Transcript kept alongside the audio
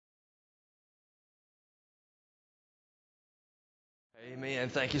Amen.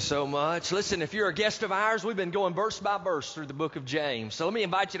 Thank you so much. Listen, if you're a guest of ours, we've been going verse by verse through the book of James. So let me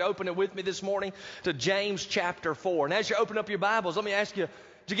invite you to open it with me this morning to James chapter 4. And as you open up your Bibles, let me ask you,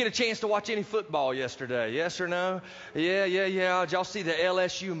 did you get a chance to watch any football yesterday? Yes or no? Yeah. Did y'all see the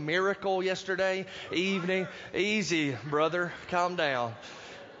LSU miracle yesterday evening? Easy, brother. Calm down.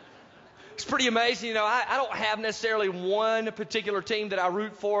 It's pretty amazing. You know, I don't have necessarily one particular team that I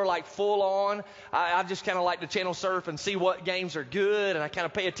root for like full on. I just kind of like to channel surf and see what games are good, and I kind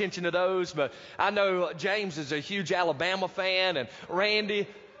of pay attention to those. But I know James is a huge Alabama fan, and Randy,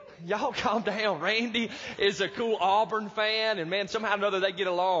 y'all calm down. Randy is a cool Auburn fan, and man, somehow or another they get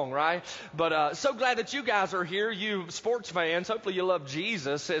along, right? But so glad that you guys are here, you sports fans. Hopefully you love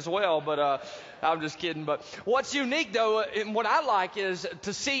Jesus as well, but I'm just kidding. But what's unique, though, and what I like is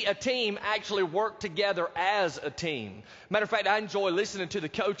to see a team actually work together as a team. Matter of fact, I enjoy listening to the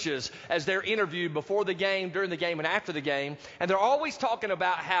coaches as they're interviewed before the game, during the game, and after the game. And they're always talking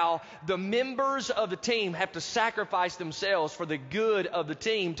about how the members of the team have to sacrifice themselves for the good of the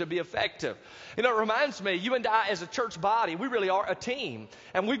team to be effective. You know, it reminds me, you and I as a church body, we really are a team.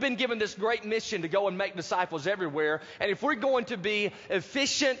 And we've been given this great mission to go and make disciples everywhere. And if we're going to be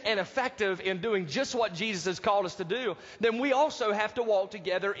efficient and effective in doing just what Jesus has called us to do, then we also have to walk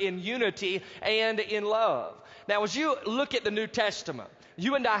together in unity and in love. Now, as you look at the New Testament,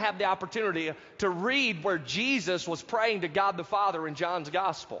 you and I have the opportunity to read where Jesus was praying to God the Father in John's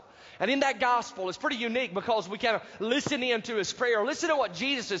Gospel. And in that Gospel, it's pretty unique because we kind of listen into his prayer. Listen to what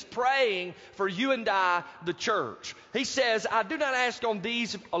Jesus is praying for you and I, the church. He says, I do not ask on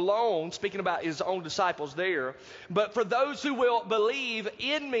these alone, speaking about his own disciples there, but for those who will believe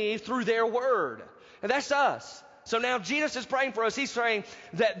in me through their word. And that's us. So now Jesus is praying for us. He's saying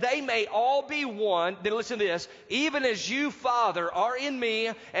that they may all be one. Then listen to this. Even as you, Father, are in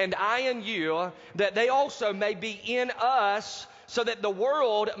me and I in you, that they also may be in us, so that the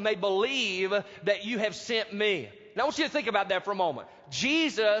world may believe that you have sent me. Now I want you to think about that for a moment.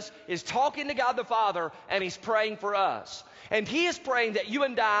 Jesus is talking to God the Father, and he's praying for us. And he is praying that you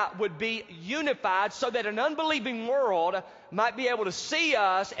and I would be unified so that an unbelieving world might be able to see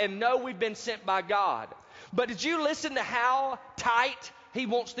us and know we've been sent by God. But did you listen to how tight he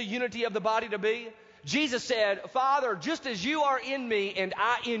wants the unity of the body to be? Jesus said, Father, just as you are in me and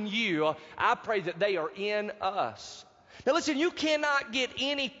I in you, I pray that they are in us. Now listen, you cannot get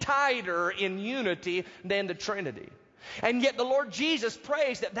any tighter in unity than the Trinity. And yet the Lord Jesus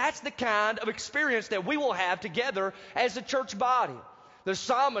prays that that's the kind of experience that we will have together as a church body. The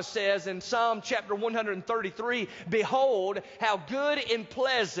psalmist says in Psalm chapter 133, behold, how good and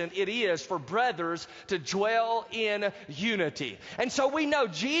pleasant it is for brothers to dwell in unity. And so we know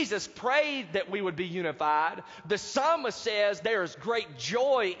Jesus prayed that we would be unified. The psalmist says there is great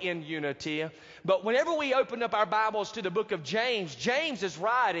joy in unity. But whenever we open up our Bibles to the book of James, James is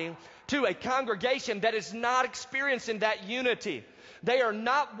writing to a congregation that is not experiencing that unity. They are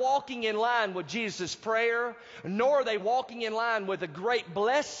not walking in line with Jesus' prayer, nor are they walking in line with the great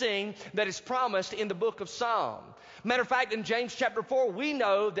blessing that is promised in the book of Psalm. Matter of fact, in James chapter 4, we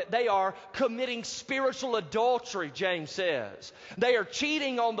know that they are committing spiritual adultery, James says. They are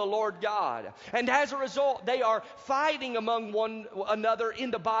cheating on the Lord God. And as a result, they are fighting among one another in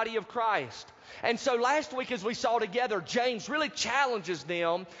the body of Christ. And so last week as we saw together, James really challenges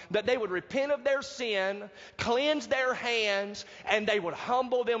them that they would repent of their sin, cleanse their hands, and they would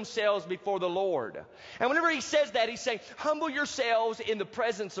humble themselves before the Lord. And whenever he says that, he's saying, humble yourselves in the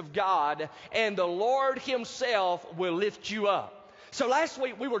presence of God, and the Lord himself will lift you up. So last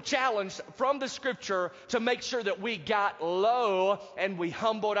week we were challenged from the scripture to make sure that we got low and we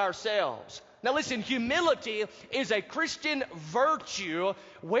humbled ourselves. Now listen, humility is a Christian virtue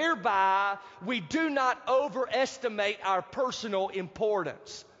whereby we do not overestimate our personal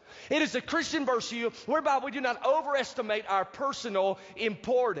importance. It is a Christian virtue whereby we do not overestimate our personal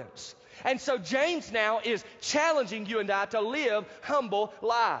importance. And so James now is challenging you and I to live humble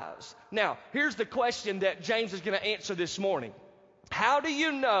lives. Now, here's the question that James is going to answer this morning. How do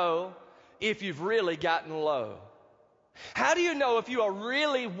you know if you've really gotten low? How do you know if you are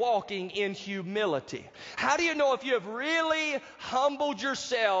really walking in humility? How do you know if you have really humbled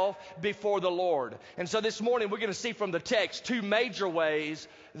yourself before the Lord? And so this morning we're going to see from the text two major ways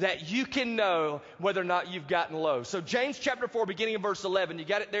that you can know whether or not you've gotten low. So James chapter 4, beginning in verse 11. You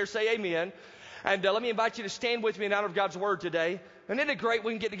got it there? Say amen. And let me invite you to stand with me in honor of God's word today. And isn't it great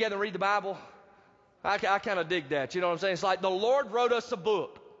we can get together and read the Bible? I kind of dig that. You know what I'm saying? It's like the Lord wrote us a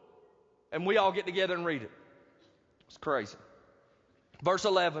book, and we all get together and read it. It's crazy. Verse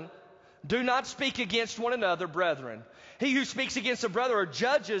 11, Do not speak against one another, brethren. He who speaks against a brother or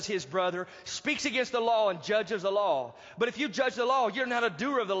judges his brother speaks against the law and judges the law. But if you judge the law, you're not a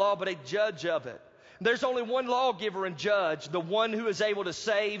doer of the law, but a judge of it. There's only one lawgiver and judge, the one who is able to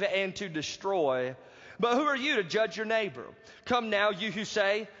save and to destroy. But who are you to judge your neighbor? Come now, you who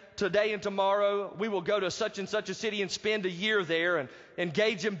say, today and tomorrow we will go to such and such a city and spend a year there and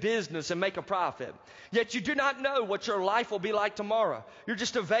engage in business and make a profit. Yet you do not know what your life will be like tomorrow. You're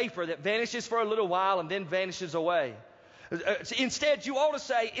just a vapor that vanishes for a little while and then vanishes away. Instead, you ought to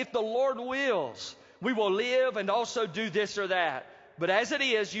say, if the Lord wills, we will live and also do this or that. But as it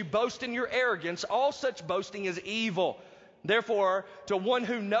is, you boast in your arrogance. All such boasting is evil. Therefore, to one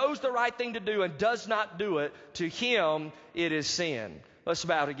who knows the right thing to do and does not do it, to him it is sin. Let's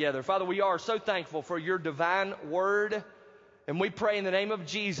bow together. Father, we are so thankful for your divine word. And we pray in the name of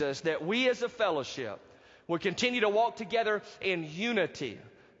Jesus that we as a fellowship will continue to walk together in unity.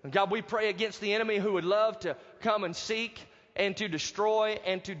 And God, we pray against the enemy who would love to come and seek and to destroy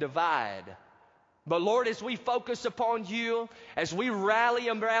and to divide. But Lord, as we focus upon you, as we rally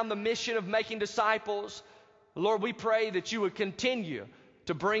around the mission of making disciples, Lord, we pray that you would continue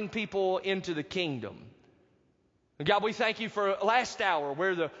to bring people into the kingdom. And God, we thank you for last hour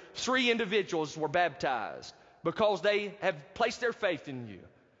where the 3 individuals were baptized because they have placed their faith in you.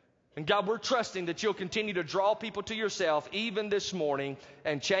 And God, we're trusting that you'll continue to draw people to yourself even this morning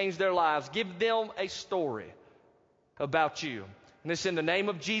and change their lives. Give them a story about you. And it's in the name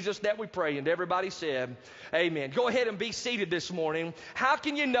of Jesus that we pray. And everybody said, amen. Go ahead and be seated this morning. How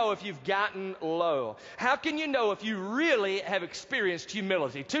can you know if you've gotten low? How can you know if you really have experienced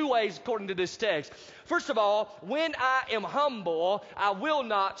humility? 2 ways according to this text. First of all, when I am humble, I will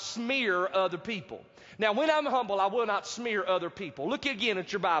not smear other people. Now, when I'm humble, I will not smear other people. Look again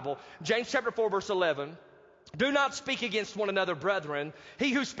at your Bible. James chapter 4, verse 11. Do not speak against one another, brethren.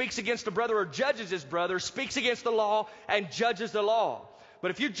 He who speaks against a brother or judges his brother speaks against the law and judges the law. But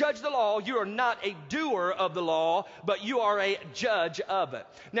if you judge the law, you are not a doer of the law, but you are a judge of it.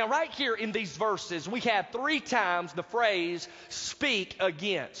 Now, right here in these verses, we have 3 times the phrase speak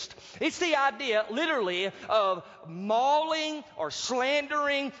against. It's the idea, literally, of mauling or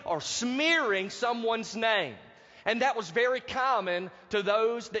slandering or smearing someone's name. And that was very common to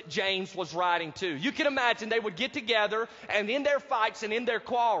those that James was writing to. You can imagine they would get together and in their fights and in their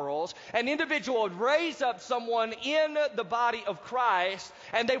quarrels, an individual would raise up someone in the body of Christ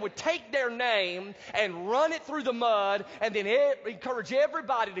and they would take their name and run it through the mud and then encourage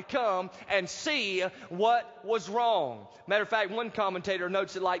everybody to come and see what was wrong. Matter of fact, one commentator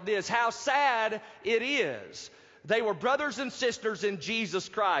notes it like this: how sad it is. They were brothers and sisters in Jesus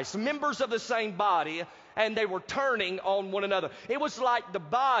Christ, members of the same body, and they were turning on one another. It was like the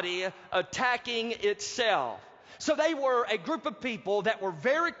body attacking itself. So they were a group of people that were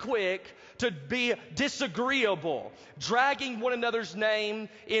very quick to be disagreeable, dragging one another's name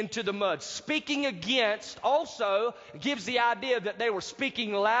into the mud. Speaking against also gives the idea that they were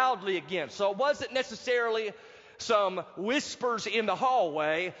speaking loudly against. So it wasn't necessarily some whispers in the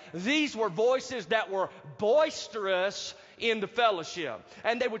hallway. These were voices that were boisterous in the fellowship.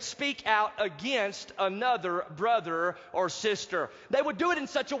 And they would speak out against another brother or sister. They would do it in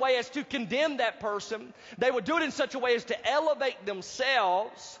such a way as to condemn that person. They would do it in such a way as to elevate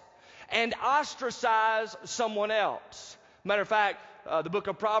themselves and ostracize someone else. Matter of fact, the book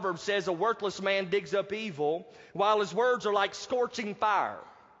of Proverbs says a worthless man digs up evil, while his words are like scorching fire.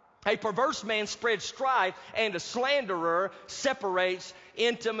 A perverse man spreads strife, and a slanderer separates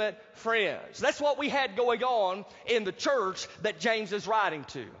intimate friends. That's what we had going on in the church that James is writing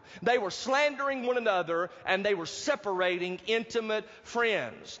to. They were slandering one another, and they were separating intimate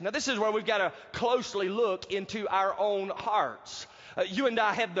friends. Now, this is where we've got to closely look into our own hearts. You and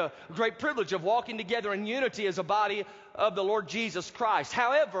I have the great privilege of walking together in unity as a body of the Lord Jesus Christ.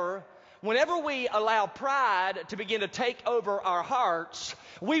 However, whenever we allow pride to begin to take over our hearts,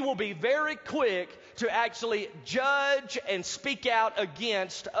 we will be very quick to actually judge and speak out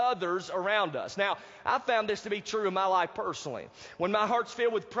against others around us. Now, I found this to be true in my life personally. When my heart's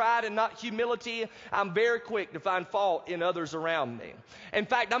filled with pride and not humility, I'm very quick to find fault in others around me. In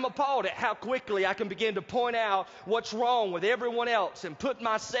fact, I'm appalled at how quickly I can begin to point out what's wrong with everyone else and put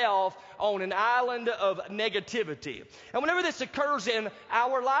myself on an island of negativity. And whenever this occurs in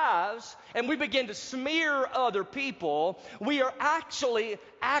our lives and we begin to smear other people, we are actually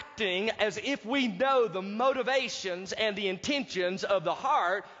acting as if we know the motivations and the intentions of the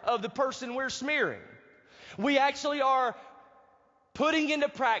heart of the person we're smearing. We actually are putting into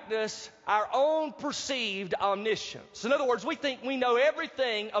practice our own perceived omniscience. In other words, we think we know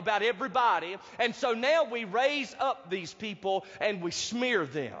everything about everybody, and so now we raise up these people and we smear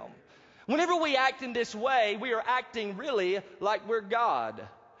them. Whenever we act in this way, we are acting really like we're God.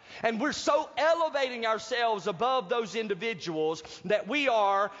 And we're so elevating ourselves above those individuals that we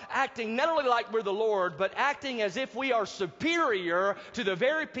are acting not only like we're the Lord, but acting as if we are superior to the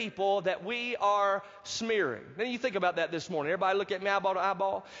very people that we are smearing. Now you think about that this morning. Everybody look at me eyeball to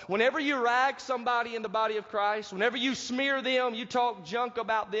eyeball. Whenever you rag somebody in the body of Christ, whenever you smear them, you talk junk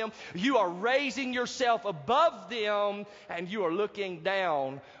about them, you are raising yourself above them and you are looking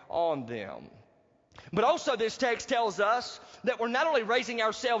down on them. But also this text tells us that we're not only raising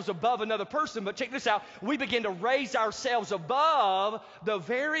ourselves above another person, but check this out, we begin to raise ourselves above the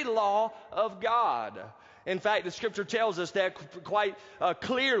very law of God. In fact, the scripture tells us that quite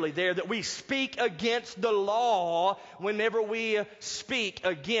clearly there, that we speak against the law whenever we speak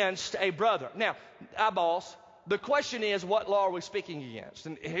against a brother. Now, eyeballs, the question is, what law are we speaking against?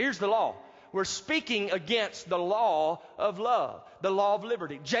 And here's the law. We're speaking against the law of love, the law of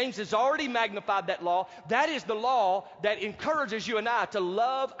liberty. James has already magnified that law. That is the law that encourages you and I to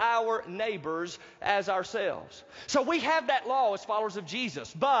love our neighbors as ourselves. So we have that law as followers of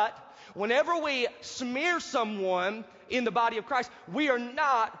Jesus. But whenever we smear someone in the body of Christ, we are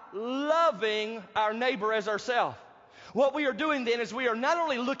not loving our neighbor as ourselves. What we are doing then is we are not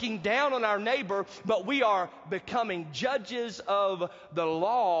only looking down on our neighbor, but we are becoming judges of the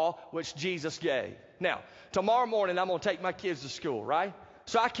law which Jesus gave. Now, tomorrow morning I'm going to take my kids to school, right?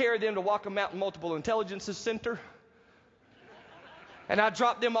 So I carry them to Walker Mountain Multiple Intelligences Center. And I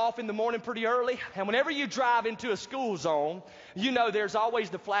drop them off in the morning pretty early. And whenever you drive into a school zone, you know there's always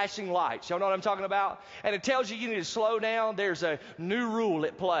the flashing lights. Y'all know what I'm talking about? And it tells you need to slow down. There's a new rule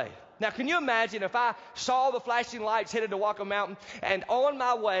at play. Now, can you imagine if I saw the flashing lights headed to Walker Mountain, and on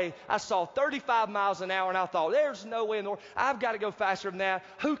my way, I saw 35 miles an hour, and I thought, there's no way in the world, I've got to go faster than that.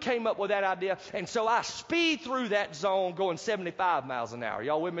 Who came up with that idea? And so I speed through that zone going 75 miles an hour.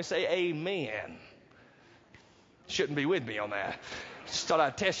 Y'all with me? Say amen. Shouldn't be with me on that. Just thought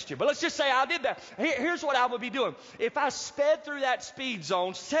I'd test you. But let's just say I did that. Here's what I would be doing. If I sped through that speed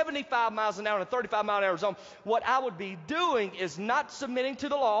zone, 75 miles an hour in a 35 mile an hour zone, what I would be doing is not submitting to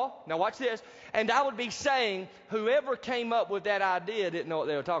the law. Now watch this. And I would be saying, whoever came up with that idea didn't know what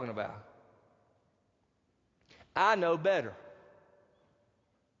they were talking about. I know better.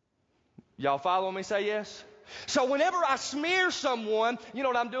 Y'all follow me? Say yes. So whenever I smear someone, you know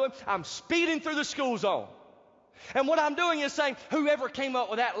what I'm doing? I'm speeding through the school zone. And what I'm doing is saying, whoever came up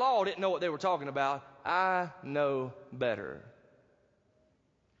with that law didn't know what they were talking about. I know better.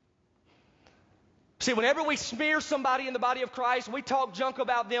 See, whenever we smear somebody in the body of Christ, we talk junk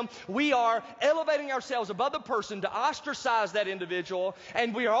about them, we are elevating ourselves above the person to ostracize that individual,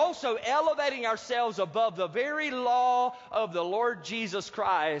 and we are also elevating ourselves above the very law of the Lord Jesus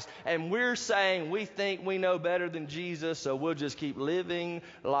Christ, and we're saying we think we know better than Jesus, so we'll just keep living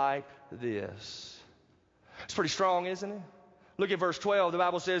like this. It's pretty strong, isn't it? Look at verse 12. The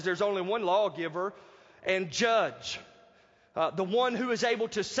Bible says there's only one lawgiver and judge, the one who is able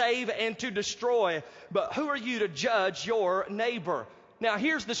to save and to destroy. But who are you to judge your neighbor? Now,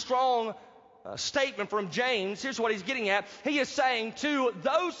 here's the strong statement from James. Here's what he's getting at. He is saying to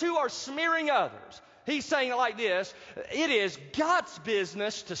those who are smearing others, he's saying it like this: it is God's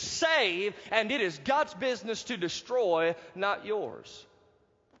business to save, and it is God's business to destroy, not yours.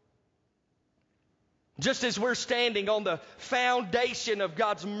 Just as we're standing on the foundation of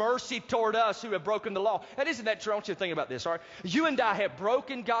God's mercy toward us who have broken the law. And isn't that true? I want you to think about this, all right? You and I have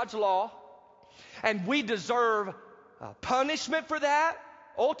broken God's law, and we deserve punishment for that.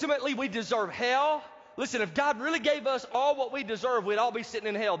 Ultimately, we deserve hell. Listen, if God really gave us all what we deserve, we'd all be sitting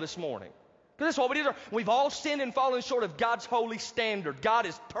in hell this morning. Because that's what we deserve. We've all sinned and fallen short of God's holy standard. God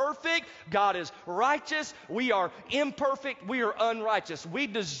is perfect. God is righteous. We are imperfect. We are unrighteous. We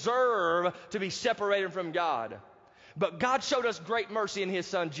deserve to be separated from God. But God showed us great mercy in His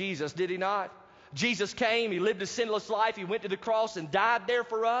Son Jesus, did He not? Jesus came. He lived a sinless life. He went to the cross and died there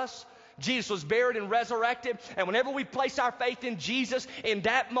for us. Jesus was buried and resurrected. And whenever we place our faith in Jesus, in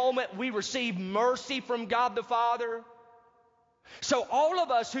that moment we receive mercy from God the Father. So all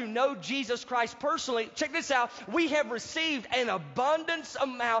of us who know Jesus Christ personally, check this out, we have received an abundance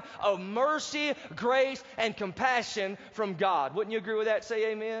amount of mercy, grace, and compassion from God. Wouldn't you agree with that?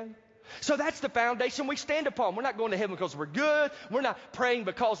 Say amen. So that's the foundation we stand upon. We're not going to heaven because we're good. We're not praying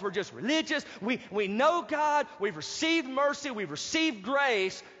because we're just religious. We know God. We've received mercy. We've received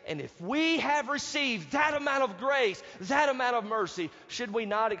grace. And if we have received that amount of grace, that amount of mercy, should we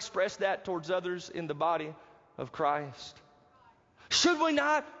not express that towards others in the body of Christ? Should we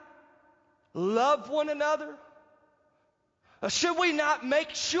not love one another? Should we not make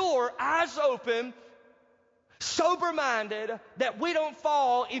sure, eyes open, sober-minded, that we don't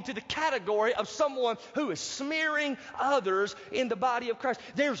fall into the category of someone who is smearing others in the body of Christ.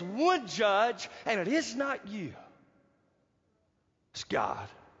 There's one judge, and it is not you. It's God.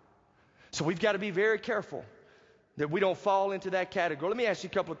 So we've got to be very careful that we don't fall into that category. Let me ask you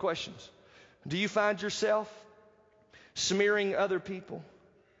a couple of questions. Do you find yourself smearing other people?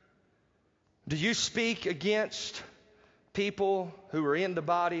 Do you speak against people who are in the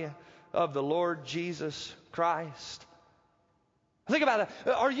body of the Lord Jesus Christ? Think about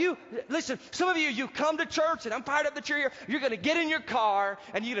that. Listen, some of you come to church, and I'm fired up that you're here. You're going to get in your car,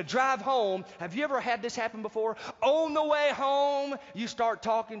 and you're going to drive home. Have you ever had this happen before? On the way home, you start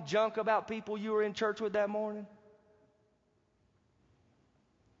talking junk about people you were in church with that morning?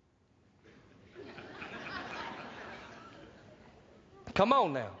 Come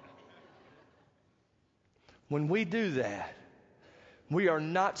on now. When we do that, we are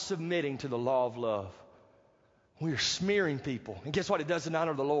not submitting to the law of love. We are smearing people. And guess what? It doesn't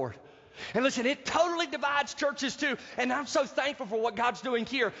honor the Lord. And listen, it totally divides churches too. And I'm so thankful for what God's doing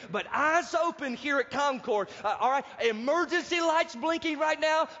here. But eyes open here at Concord. All right, emergency lights blinking right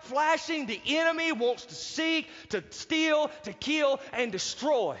now, flashing. The enemy wants to seek, to steal, to kill, and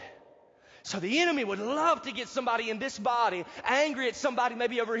destroy. So the enemy would love to get somebody in this body angry at somebody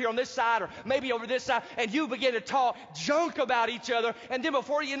maybe over here on this side or maybe over this side, and you begin to talk junk about each other, and then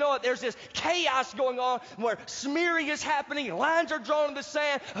before you know it, there's this chaos going on where smearing is happening, lines are drawn in the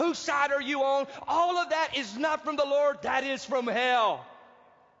sand. Whose side are you on? All of that is not from the Lord. That is from hell.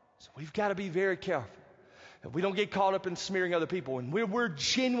 So we've got to be very careful that we don't get caught up in smearing other people. And we're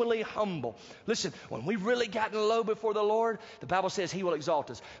genuinely humble. Listen, when we've really gotten low before the Lord, the Bible says He will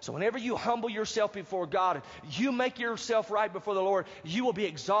exalt us. So whenever you humble yourself before God, you make yourself right before the Lord, you will be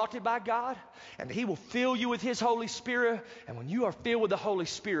exalted by God, and He will fill you with His Holy Spirit. And when you are filled with the Holy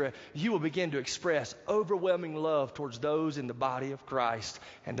Spirit, you will begin to express overwhelming love towards those in the body of Christ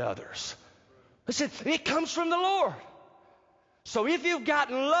and others. Listen, it comes from the Lord. So if you've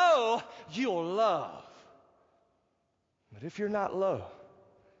gotten low, you'll love. But if you're not low,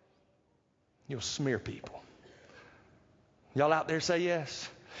 you'll smear people. Y'all out there say yes?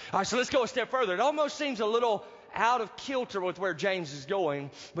 All right, so let's go a step further. It almost seems a little out of kilter with where James is going,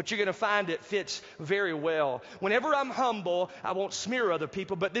 but you're going to find it fits very well. Whenever I'm humble, I won't smear other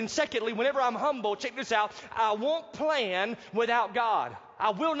people. But then secondly, whenever I'm humble, check this out, I won't plan without God.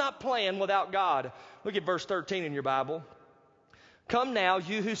 I will not plan without God. Look at verse 13 in your Bible. Come now,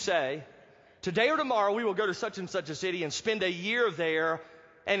 you who say, today or tomorrow we will go to such and such a city and spend a year there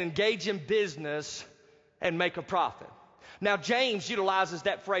and engage in business and make a profit. Now, James utilizes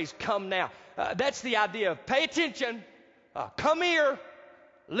that phrase, come now. That's the idea of pay attention, come here,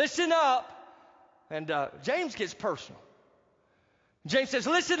 listen up. And James gets personal. James says,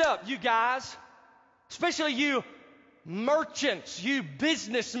 listen up, you guys, especially you merchants, you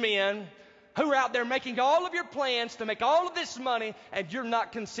businessmen who are out there making all of your plans to make all of this money, and you're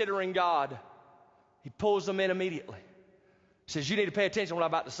not considering God. He pulls them in immediately. He says, you need to pay attention to what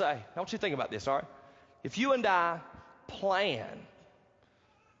I'm about to say. I want you to think about this, all right? If you and I plan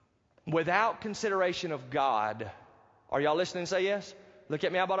without consideration of God, are y'all listening? Say yes. Look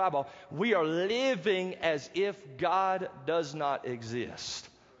at me eyeball to eyeball. We are living as if God does not exist.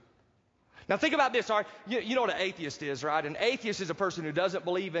 Now think about this, all right? You know what an atheist is, right? An atheist is a person who doesn't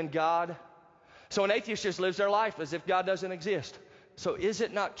believe in God. So an atheist just lives their life as if God doesn't exist. So is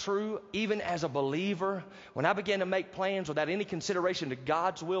it not true, even as a believer, when I begin to make plans without any consideration to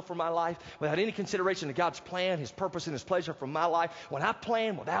God's will for my life, without any consideration to God's plan, His purpose, and His pleasure for my life, when I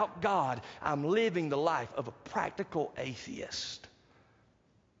plan without God, I'm living the life of a practical atheist.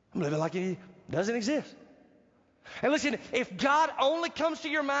 I'm living like He doesn't exist. And listen, if God only comes to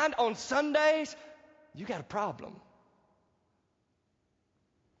your mind on Sundays, you got a problem.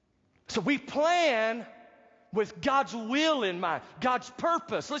 So we plan with God's will in mind, God's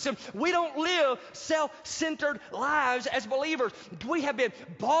purpose. Listen, we don't live self-centered lives as believers. We have been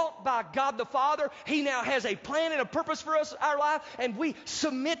bought by God the Father. He now has a plan and a purpose for us, our life, and we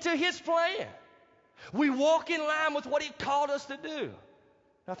submit to His plan. We walk in line with what He called us to do.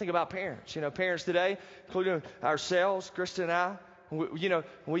 Now think about parents. You know, parents today, including ourselves, Krista and I,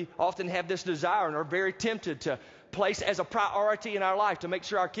 we often have this desire and are very tempted to place as a priority in our life to make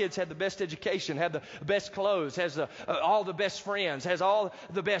sure our kids have the best education, have the best clothes, has all the best friends, has all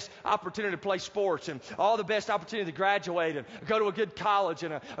the best opportunity to play sports and all the best opportunity to graduate and go to a good college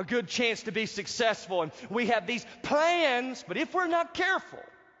and a good chance to be successful. And we have these plans, but if we're not careful,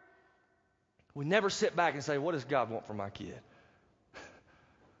 we never sit back and say, what does God want for my kid?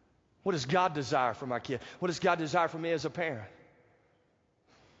 What does God desire for my kid? What does God desire for me as a parent?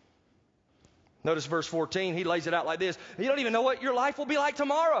 Notice verse 14, he lays it out like this. You don't even know what your life will be like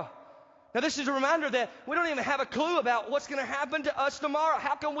tomorrow. Now, this is a reminder that we don't even have a clue about what's going to happen to us tomorrow.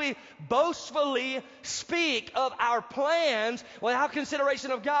 How can we boastfully speak of our plans without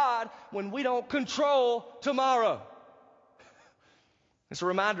consideration of God when we don't control tomorrow? It's a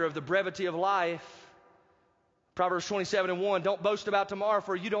reminder of the brevity of life. Proverbs 27:1, don't boast about tomorrow,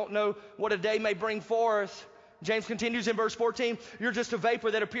 for you don't know what a day may bring forth. James continues in verse 14, you're just a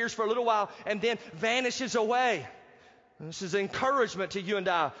vapor that appears for a little while and then vanishes away. This is encouragement to you and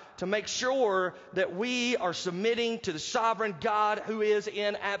I to make sure that we are submitting to the sovereign God who is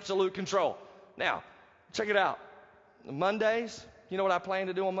in absolute control. Now, check it out. Mondays, you know what I plan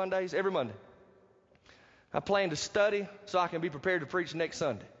to do on Mondays? Every Monday. I plan to study so I can be prepared to preach next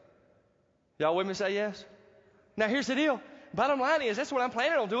Sunday. Y'all with me? Say yes? Now, here's the deal. Bottom line is, that's what I'm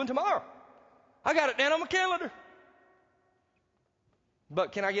planning on doing tomorrow. I got it down on my calendar.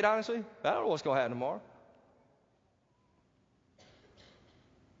 But can I get honest with you? I don't know what's going to happen tomorrow.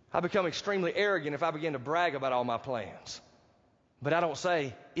 I become extremely arrogant if I begin to brag about all my plans. But I don't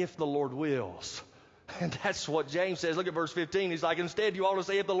say, if the Lord wills. And that's what James says. Look at verse 15. He's like, instead you ought to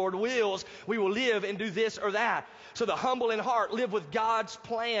say, if the Lord wills, we will live and do this or that. So the humble in heart live with God's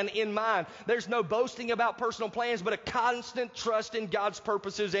plan in mind. There's no boasting about personal plans, but a constant trust in God's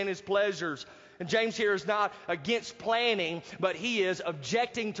purposes and His pleasures. And James here is not against planning, but he is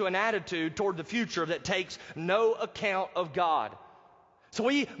objecting to an attitude toward the future that takes no account of God. So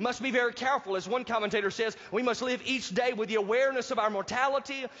we must be very careful. As one commentator says, we must live each day with the awareness of our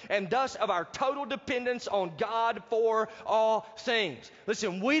mortality and thus of our total dependence on God for all things.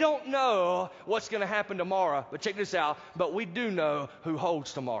 Listen, we don't know what's going to happen tomorrow, but check this out, but we do know who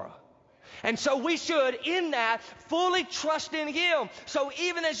holds tomorrow. And so we should, in that, fully trust in Him. So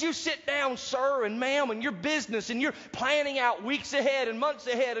even as you sit down, sir and ma'am, in your business and you're planning out weeks ahead and months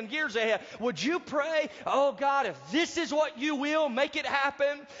ahead and years ahead, would you pray, oh God, if this is what you will, make it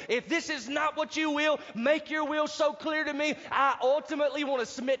happen. If this is not what you will, make your will so clear to me. I ultimately want to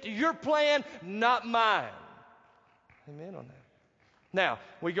submit to your plan, not mine. Amen on that. Now,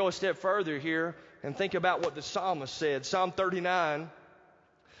 we go a step further here and think about what the psalmist said. Psalm 39.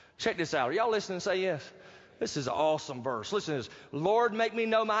 Check this out. Are y'all listening? Say yes. This is an awesome verse. Listen to this. Lord, make me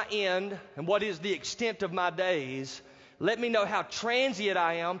know my end and what is the extent of my days. Let me know how transient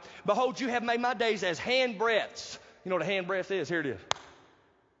I am. Behold, you have made my days as handbreadths. You know what a handbreadth is? Here it is.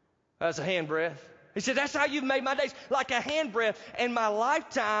 That's a handbreadth. He said, that's how you've made my days, like a handbreadth, and my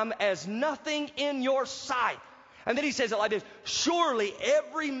lifetime as nothing in your sight. And then he says it like this. Surely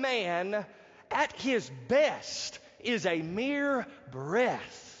every man at his best is a mere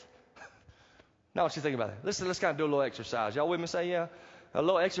breath. Now, what you think about that? Listen, let's kind of do a little exercise. Y'all with me? Say yeah. A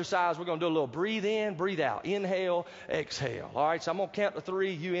little exercise. We're going to do a little breathe in, breathe out. Inhale, exhale. All right, so I'm going to count to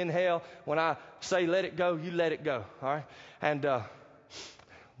 3. You inhale. When I say let it go, you let it go. All right? And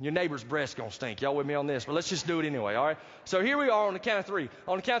your neighbor's breath's going to stink. Y'all with me on this? But let's just do it anyway. All right? So here we are on the count of 3.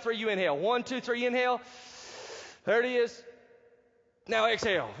 On the count of 3, you inhale. 1, 2, 3, inhale. There it is. Now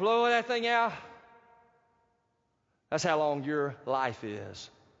exhale. Blow that thing out. That's how long your life is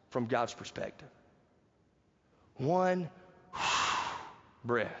from God's perspective. 1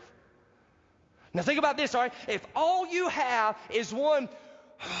 breath. Now think about this, all right? If all you have is 1,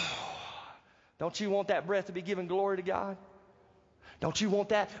 don't you want that breath to be giving glory to God? Don't you want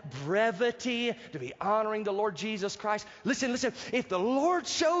that brevity to be honoring the Lord Jesus Christ? Listen. If the Lord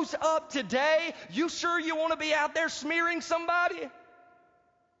shows up today, you sure you want to be out there smearing somebody?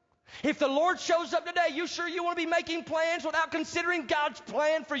 If the Lord shows up today, you sure you want to be making plans without considering God's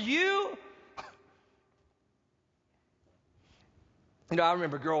plan for you? You know, I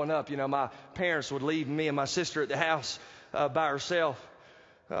remember growing up, my parents would leave me and my sister at the house by herself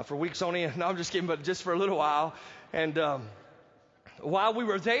for weeks on end. No, I'm just kidding, but just for a little while. And while we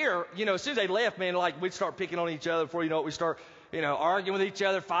were there, as soon as they left, man, like we'd start picking on each other. Before you know it, we start, arguing with each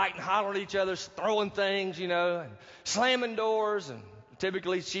other, fighting, hollering at each other, throwing things, and slamming doors. And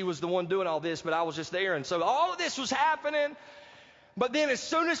typically she was the one doing all this, but I was just there. And so all of this was happening. But then as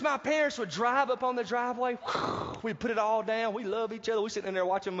soon as my parents would drive up on the driveway, we'd put it all down. We love each other. We're sitting in there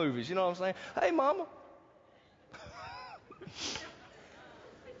watching movies. You know what I'm saying? Hey, Mama.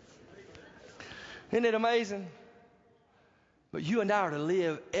 Isn't it amazing? But you and I are to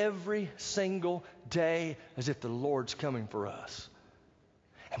live every single day as if the Lord's coming for us.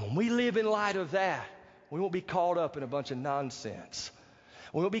 And when we live in light of that, we won't be caught up in a bunch of nonsense.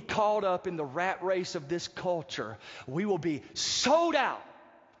 We won't be caught up in the rat race of this culture. We will be sold out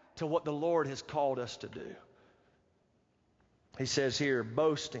to what the Lord has called us to do. He says here,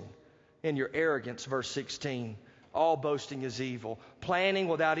 boasting in your arrogance, verse 16, All boasting is evil. Planning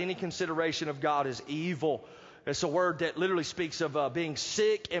without any consideration of God is evil. It's a word that literally speaks of being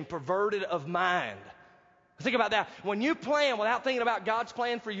sick and perverted of mind. Think about that. When you plan without thinking about God's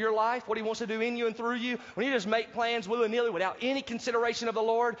plan for your life, what He wants to do in you and through you, when you just make plans willy-nilly without any consideration of the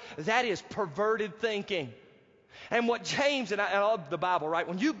Lord, that is perverted thinking. And what James, and I love the Bible, right?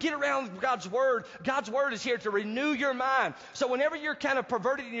 When you get around God's Word is here to renew your mind. So whenever you're kind of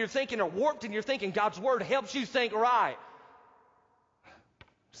perverted in your thinking or warped in your thinking, God's Word helps you think right.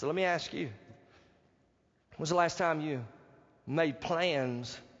 So let me ask you, when was the last time you made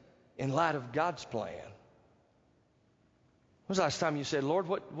plans in light of God's plan? When was the last time you said, Lord,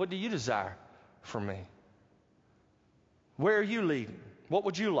 what do you desire from me? Where are you leading? What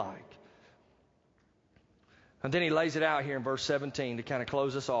would you like? And then he lays it out here in verse 17 to kind of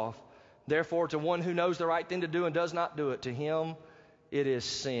close us off. Therefore, to one who knows the right thing to do and does not do it, to him it is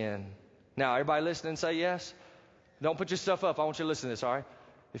sin. Now, everybody listening, say yes? Don't put your stuff up. I want you to listen to this, all right?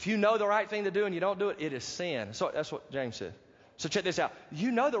 If you know the right thing to do and you don't do it, it is sin. So that's what James said. So check this out.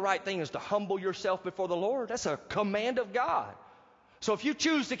 You know the right thing is to humble yourself before the Lord. That's a command of God. So if you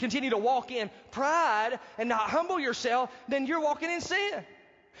choose to continue to walk in pride and not humble yourself, then you're walking in sin.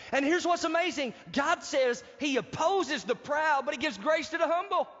 And here's what's amazing. God says He opposes the proud, but He gives grace to the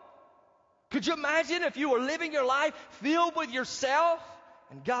humble. Could you imagine if you were living your life filled with yourself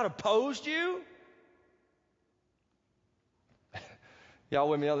and God opposed you? Y'all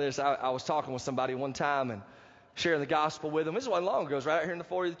with me on this? I was talking with somebody one time and sharing the gospel with him. This wasn't long ago. It was right out here in the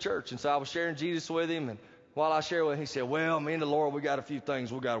foyer of the church. And so I was sharing Jesus with him. And while I shared with him, he said, well, me and the Lord, we got a few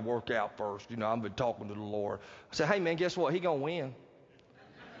things we got to work out first. You know, I've been talking to the Lord. I said, hey, man, guess what? He going to win.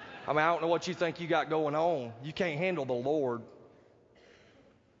 I mean, I don't know what you think you got going on. You can't handle the Lord.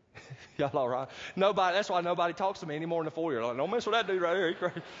 Y'all all right? Nobody. That's why nobody talks to me anymore in the foyer. Like, don't mess with that dude right here. He's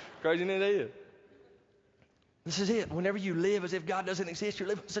crazy. Crazy than it is. This is it. Whenever you live as if God doesn't exist, you're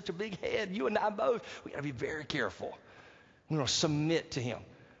living with such a big head. You and I both. We got to be very careful. We're going to submit to Him.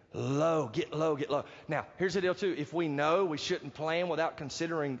 Low, get low, get low. Now, here's the deal too. If we know we shouldn't plan without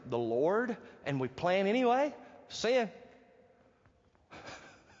considering the Lord, and we plan anyway, sin.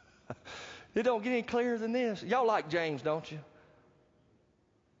 It don't get any clearer than this. Y'all like James, don't you?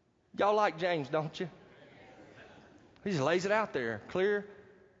 Y'all like James, don't you? He just lays it out there, clear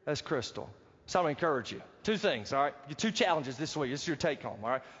as crystal. So I'm going to encourage you. Two things, all right? Two challenges this week. This is your take home, all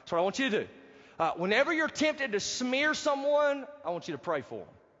right? That's what I want you to do. Whenever you're tempted to smear someone, I want you to pray for them.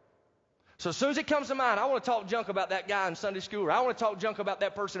 So as soon as it comes to mind, I want to talk junk about that guy in Sunday school, or I want to talk junk about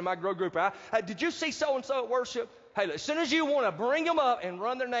that person in my grow group. Did you see so-and-so at worship? Hey, as soon as you want to bring them up and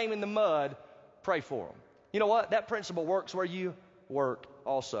run their name in the mud, pray for them. You know what? That principle works where you work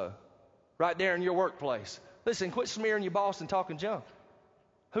also. Right there in your workplace. Listen, quit smearing your boss and talking junk.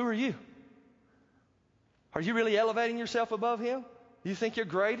 Who are you? Are you really elevating yourself above him? You think you're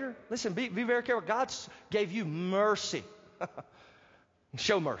greater? Listen, be very careful. God gave you mercy.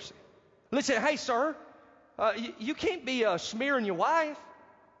 Show mercy. Listen, hey, sir, you can't be smearing your wife.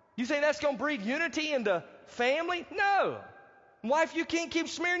 You think that's going to breed unity in the family? No. Wife, you can't keep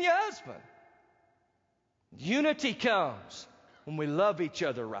smearing your husband. Unity comes when we love each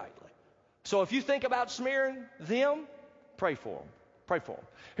other rightly. So if you think about smearing them, pray for them. Pray for them.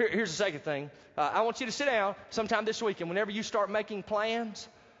 Here's the second thing. I want you to sit down sometime this week, and whenever you start making plans,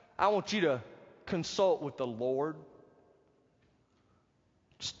 I want you to consult with the Lord.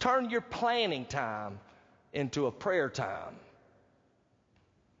 Just turn your planning time into a prayer time.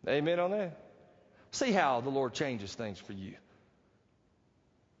 Amen on that? See how the Lord changes things for you.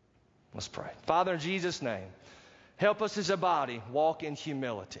 Let's pray. Father, in Jesus' name, help us as a body walk in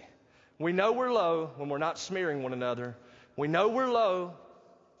humility. We know we're low when we're not smearing one another. We know we're low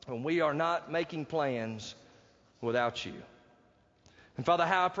when we are not making plans without you. And Father,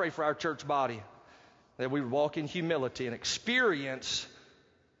 how I pray for our church body, that we would walk in humility and experience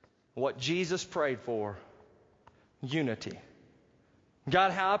what Jesus prayed for, unity.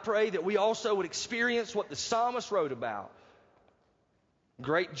 God, how I pray that we also would experience what the psalmist wrote about,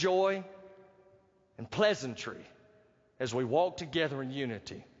 great joy and pleasantry as we walk together in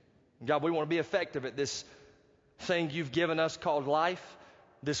unity. God, we want to be effective at this thing you've given us called life,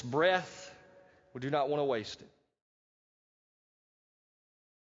 this breath. We do not want to waste it.